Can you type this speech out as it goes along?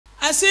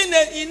I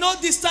see in no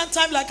distant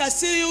time, like I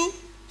see you,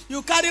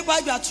 you carry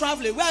bag, you are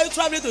traveling. Where are you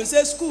traveling to? You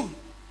say school.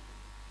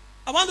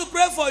 I want to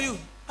pray for you.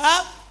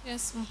 Huh?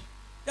 Yes, ma'am.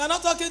 You are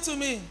not talking to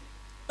me.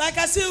 Like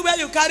I see where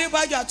you carry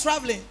bag, you are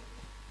traveling.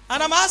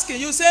 And I'm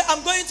asking, you say,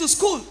 I'm going to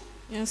school.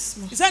 Yes,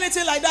 ma'am. Is there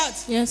anything like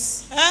that?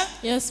 Yes. Eh?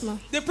 Yes, ma'am.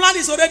 The plan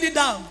is already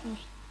down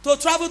to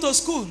travel to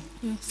school.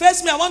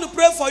 Face me, I want to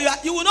pray for you.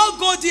 You will not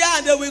go there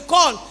and they will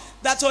call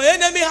that your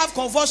enemy have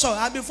convulsion.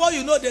 And before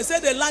you know, they say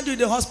they land you in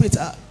the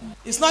hospital.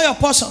 It's not your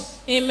portion.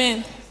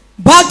 Amen.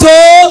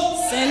 Battle.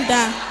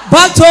 Sender.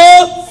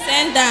 Battle.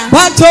 Sender.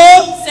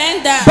 Battle.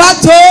 Sender.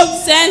 Battle.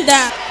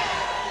 Sender.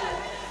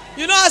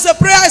 You know, as a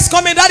prayer is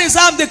coming, that is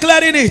how I'm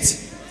declaring it.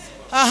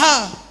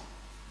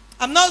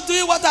 I'm not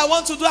doing what I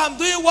want to do. I'm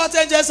doing what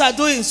angels are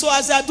doing. So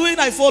as they are doing,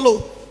 I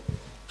follow.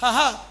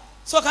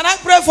 So can I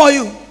pray for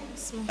you?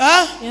 Yes, ma'am.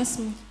 Yes,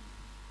 ma'am.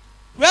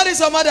 Where is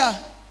your mother?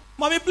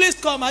 Mommy, please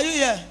come. Are you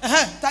here?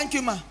 Thank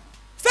you, ma.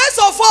 First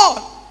of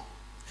all,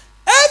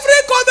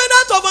 every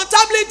covenant of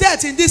untimely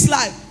death in this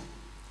life,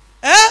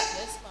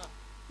 Yes, ma'am.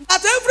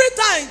 that every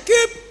time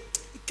keep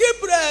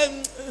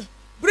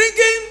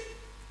bringing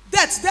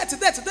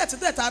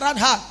death around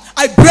her,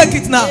 I break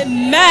it now.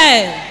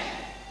 Amen.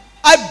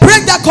 I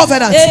break that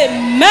covenant.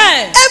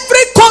 Amen.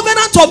 Every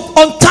covenant of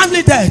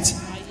untimely death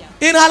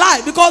in her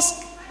life, because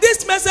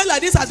this message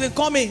like this has been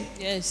coming.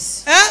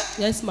 Yes.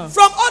 Yes, ma'am.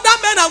 From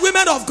other men and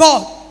women of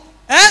God.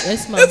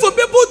 Yes, ma'am. Even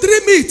people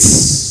dream it.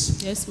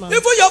 Yes, ma'am.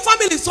 Even your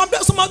family, some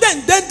of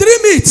them, they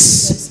dream it.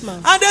 Yes,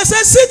 ma'am. And they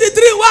say, see the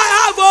dream what I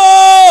have.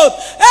 Oh,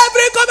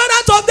 every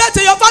covenant of death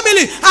in your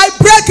family, I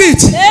break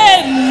it.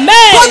 Amen.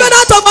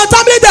 Covenant of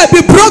untimely death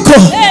be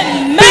broken.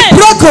 Amen. Be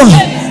broken.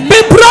 Amen.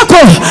 Be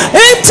broken.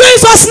 In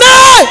Jesus'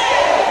 name.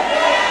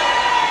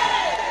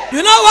 You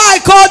know why I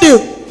called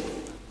you?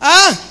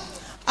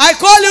 I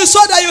call you so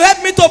that you help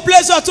me to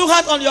place your two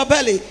hands on your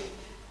belly.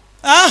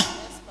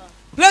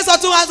 Place your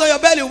two hands on your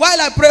belly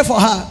while I pray for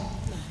her.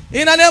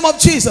 In the name of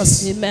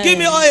Jesus. Amen. Give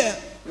me oil.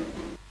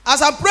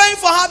 As I'm praying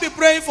for her, be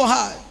praying for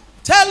her.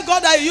 Tell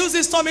God that you use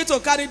this tummy to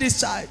carry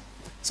this child.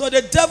 So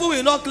the devil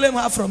will not claim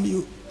her from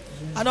you.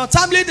 And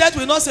untimely death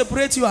will not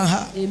separate you and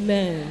her.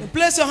 Amen.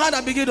 Place your hand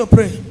and begin to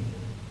pray.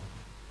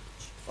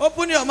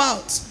 Open your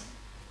mouth.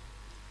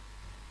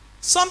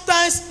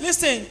 Sometimes,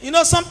 listen, you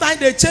know, sometimes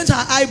they change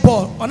her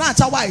eyeball on her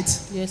white.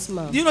 Yes,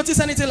 ma'am. Do you notice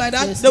anything like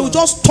that? Yes, they will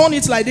just turn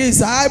it like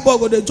this. Her eyeball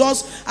will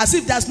just, as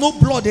if there's no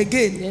blood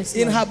again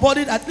in her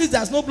body. At least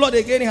there's no blood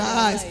again in her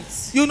eyes.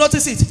 Right. You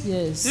notice it?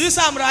 Yes. Do you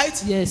say I'm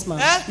right? Yes, ma'am.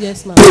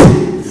 Yes, ma'am.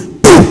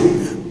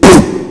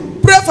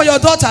 Pray for your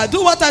daughter.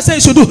 Do what I say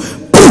you should do.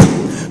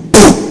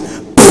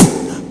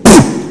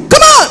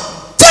 Come on,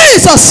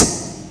 Jesus.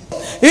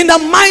 In the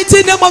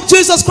mighty name of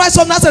Jesus Christ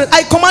of Nazareth,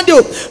 I command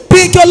you,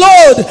 pick your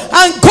load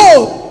and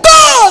go.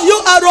 Go, you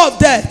arrow of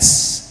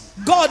death.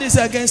 God is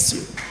against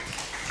you.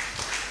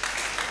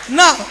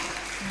 Now,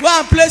 go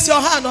and place your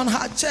hand on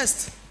her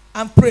chest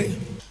and pray.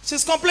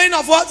 She's complaining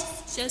of what?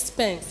 Chest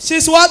pain.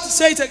 She's what?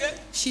 Say it again.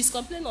 She's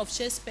complaining of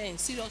chest pain.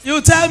 Seriously. You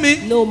tell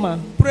me. No,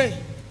 ma'am. Pray.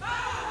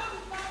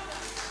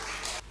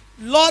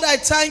 Lord, I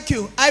thank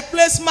you. I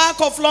place mark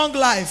of long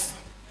life.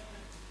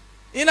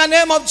 In the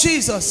name of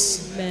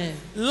Jesus. Amen.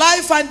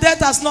 Life and death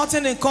has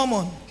nothing in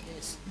common.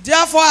 Yes.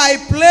 Therefore, I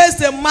place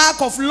the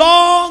mark of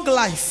long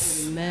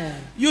life.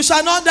 Amen. You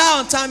shall not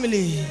die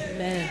untimely.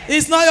 Amen.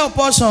 It's not your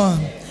portion.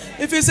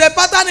 If it's a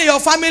pattern in your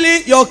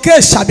family, your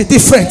case shall be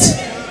different.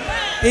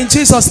 In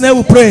Jesus' name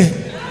we pray.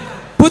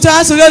 Put your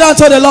hands together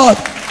unto the Lord.